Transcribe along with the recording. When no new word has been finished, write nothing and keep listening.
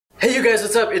Hey you guys,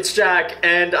 what's up? It's Jack,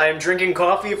 and I'm drinking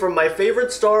coffee from my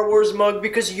favorite Star Wars mug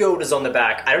because Yoda's on the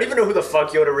back. I don't even know who the fuck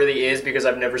Yoda really is because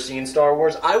I've never seen Star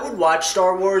Wars. I would watch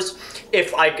Star Wars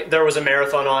if there was a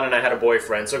marathon on and I had a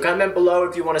boyfriend. So comment below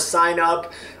if you want to sign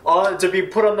up to be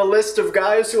put on the list of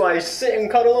guys who I sit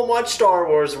and cuddle and watch Star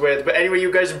Wars with. But anyway,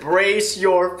 you guys brace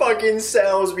your fucking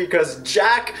selves because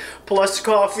Jack plus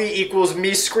coffee equals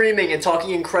me screaming and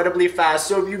talking incredibly fast.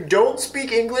 So if you don't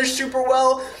speak English super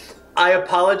well, I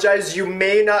apologize, you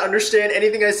may not understand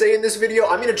anything I say in this video.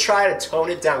 I'm gonna try to tone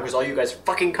it down because all you guys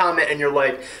fucking comment and you're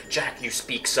like, Jack, you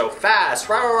speak so fast,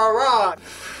 rah rah rah.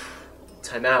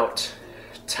 Time out.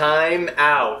 Time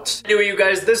out. Anyway, you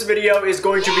guys, this video is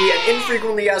going to be an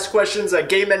infrequently asked questions that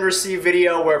gay men receive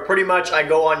video where pretty much I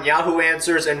go on Yahoo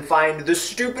Answers and find the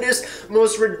stupidest,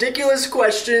 most ridiculous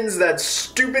questions that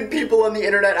stupid people on the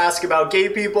internet ask about gay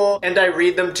people, and I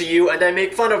read them to you and I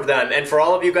make fun of them. And for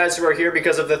all of you guys who are here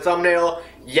because of the thumbnail,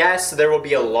 yes, there will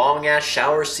be a long-ass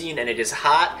shower scene and it is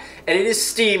hot and it is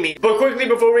steamy. But quickly,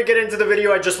 before we get into the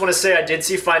video, I just want to say I did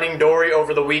see Finding Dory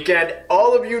over the weekend.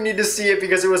 All of you need to see it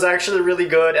because it was actually really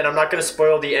good, and I'm not going to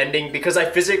spoil the ending because I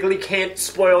physically can't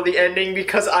spoil the ending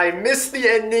because I missed the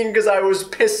ending because I was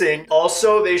pissing.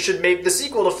 Also, they should make the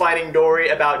sequel to Finding Dory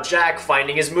about Jack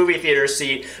finding his movie theater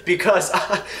seat because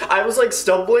I was like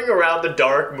stumbling around the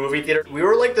dark movie theater. We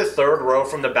were like the third row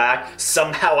from the back.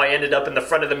 Somehow I ended up in the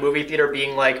front of the movie theater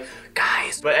being like,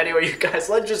 guys. But anyway, you guys,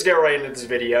 let's just get right into this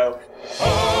video.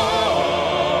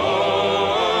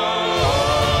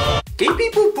 Gay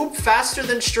people poop faster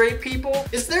than straight people?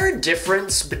 Is there a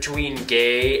difference between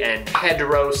gay and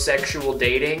heterosexual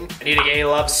dating? I need a gay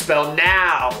love spell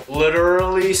now.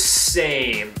 Literally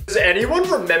same. Does anyone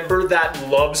remember that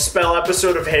love spell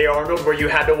episode of Hey Arnold where you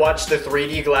had to watch the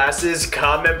 3D glasses?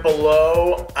 Comment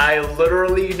below. I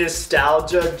literally,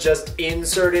 nostalgia just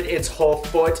inserted its whole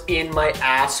foot in my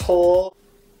asshole.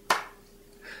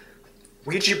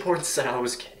 Ouija board said I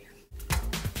was gay.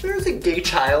 There's a gay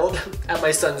child at my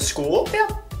son's school. Yeah,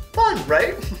 fun,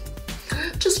 right?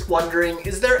 Just wondering,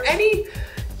 is there any,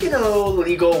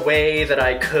 legal way that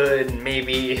I could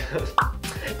maybe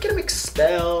get him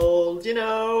expelled,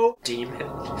 Demon,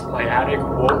 my attic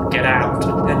won't get out,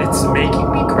 and it's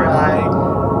making me cry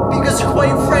because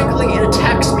quite frankly, it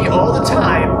attacks me all the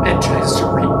time and tries to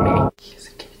rape me. He's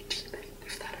a gay demon,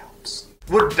 if that helps.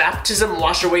 Would baptism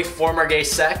wash away former gay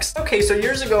sex? Okay, so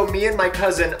years ago, me and my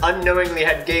cousin unknowingly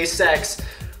had gay sex.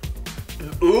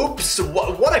 Oops,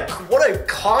 what a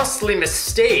costly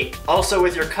mistake. Also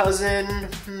with your cousin,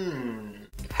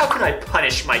 how can I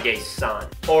punish my gay son?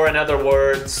 Or in other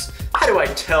words, how do I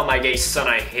tell my gay son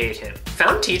I hate him?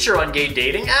 Found teacher on gay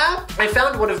dating app? I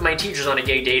found one of my teachers on a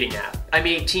gay dating app. I'm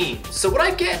 18, so would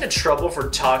I get into trouble for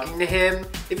talking to him?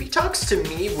 If he talks to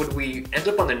me, would we end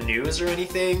up on the news or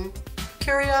anything?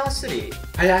 Curiosity.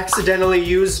 I accidentally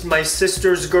used my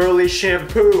sister's girly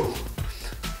shampoo.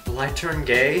 Will I turn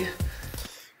gay?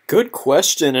 Good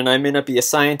question, and I may not be a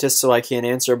scientist so I can't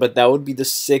answer, but that would be the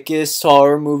sickest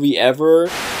horror movie ever.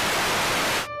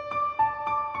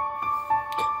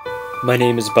 My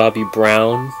name is Bobby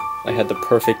Brown. I had the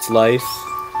perfect life.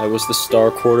 I was the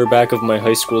star quarterback of my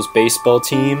high school's baseball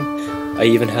team. I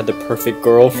even had the perfect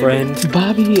girlfriend.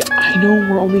 Bobby, I know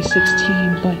we're only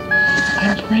 16, but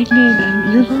I'm pregnant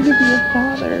and you're going to be a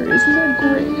father. Isn't that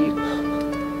great?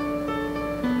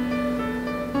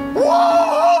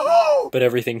 Whoa! But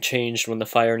everything changed when the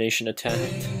Fire Nation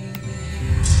attacked.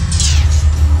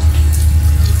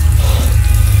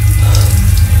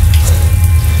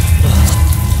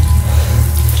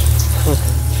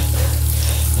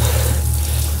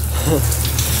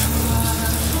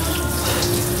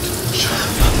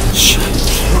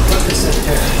 Put this in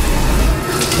here.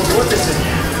 Put this in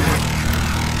here.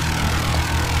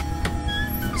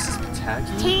 This is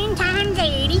tacky. 10 times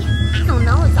 80. I don't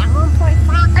know, is that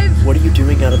 1.5? What are you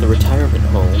doing out of the retirement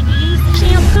home? Did you use the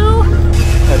shampoo?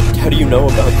 How do you know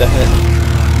about that?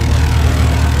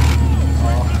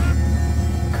 Oh,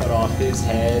 cut off his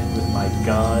head with my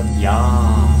gun.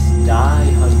 Yas,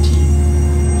 die, hunty.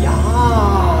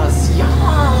 Yas,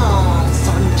 yas,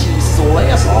 hunty,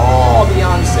 slay us all,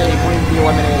 Beyonce, bring the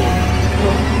lemonade.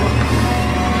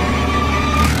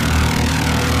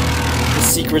 The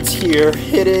secret's here,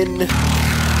 hidden.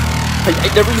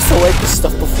 I never used to like this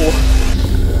stuff before.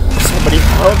 Somebody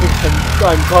help me,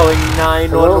 I'm calling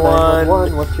 911. Hello,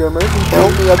 911, what's your emergency?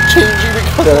 Help me, I'm changing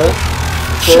because of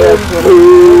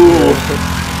shampoo.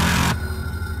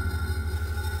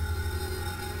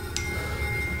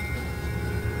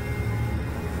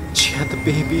 She had the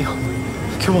baby.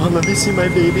 Come on, let me see my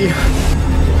baby.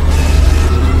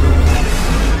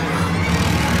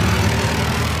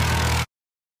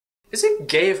 Is it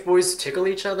gay if boys tickle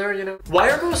each other, you know? Why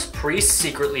are most priests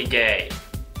secretly gay?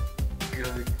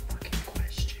 Good fucking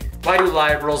question. Why do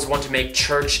liberals want to make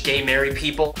church gay marry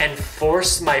people and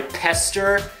force my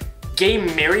pester gay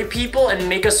marry people and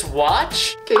make us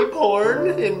watch gay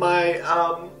porn in my,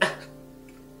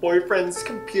 boyfriend's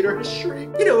computer history?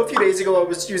 You know, a few days ago I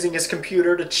was using his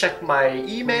computer to check my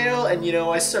email and, you know,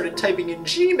 I started typing in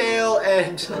Gmail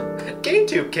and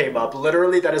GameTube came up.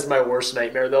 Literally, that is my worst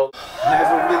nightmare though. I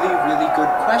have a really, really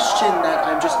good question that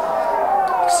I'm just...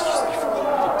 Excuse me for a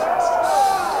minute.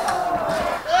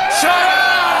 Shut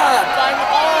up! I'm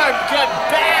armed! Get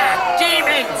back!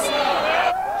 Demons!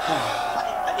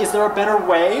 Is there a better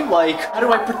way? Like, how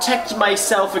do I protect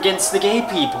myself against the gay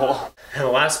people? And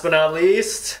last but not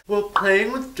least, will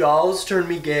playing with dolls turn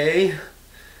me gay?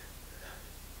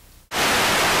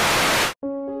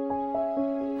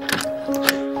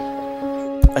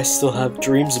 I still have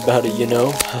dreams about it, you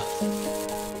know?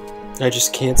 I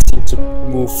just can't seem to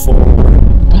move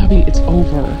forward. Bobby, it's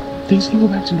over. Things can go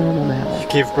back to normal now. You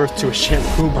gave birth to a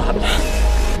shampoo bottle.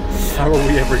 How are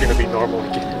we ever gonna be normal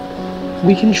again?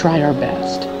 We can try our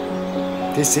best.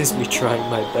 This is me trying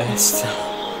my best.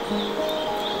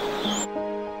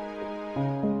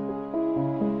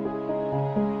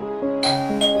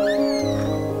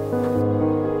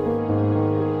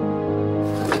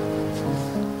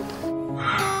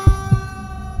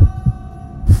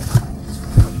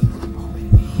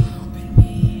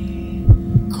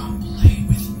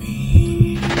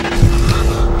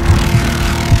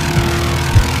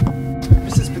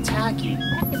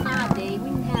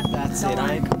 That's it,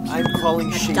 I'm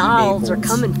calling Shady Dolls Maples. are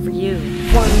coming for you.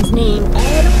 One's named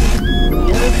Adam, the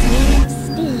other's named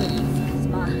Steve. It's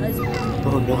my husband.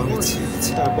 Oh no,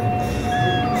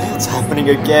 it's happening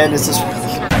again. Is this really...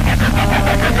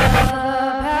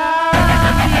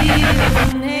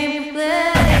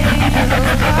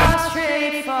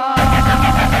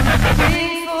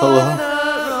 Hello?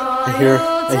 I hear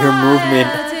movement.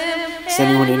 Is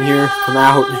anyone in here? Come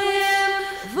out.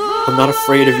 I'm not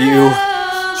afraid of you.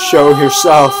 Show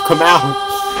yourself. Come out.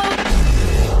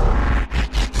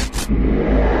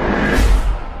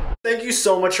 Thank you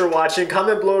so much for watching.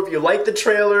 Comment below if you like the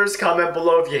trailers. Comment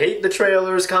below if you hate the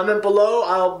trailers. Comment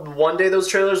below. One day those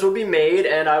trailers will be made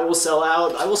and I will sell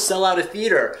out a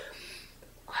theater.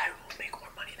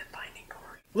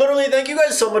 Literally, thank you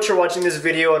guys so much for watching this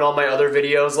video and all my other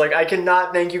videos. Like, I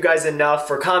cannot thank you guys enough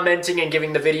for commenting and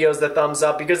giving the videos the thumbs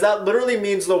up because that literally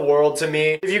means the world to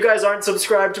me. If you guys aren't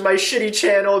subscribed to my shitty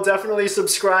channel, definitely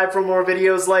subscribe for more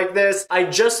videos like this. I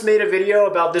just made a video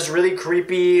about this really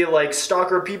creepy, like,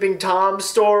 stalker peeping Tom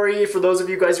story. For those of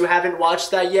you guys who haven't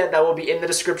watched that yet, that will be in the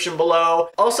description below.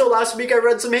 Also, last week I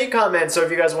read some hate comments, so if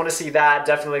you guys want to see that,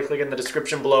 definitely click in the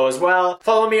description below as well.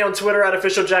 Follow me on Twitter at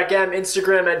OfficialJackM,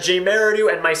 Instagram at JMerridew,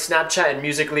 and my Snapchat and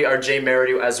Musical.ly are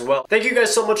JMerridew as well. Thank you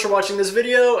guys so much for watching this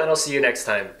video, and I'll see you next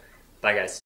time. Bye, guys.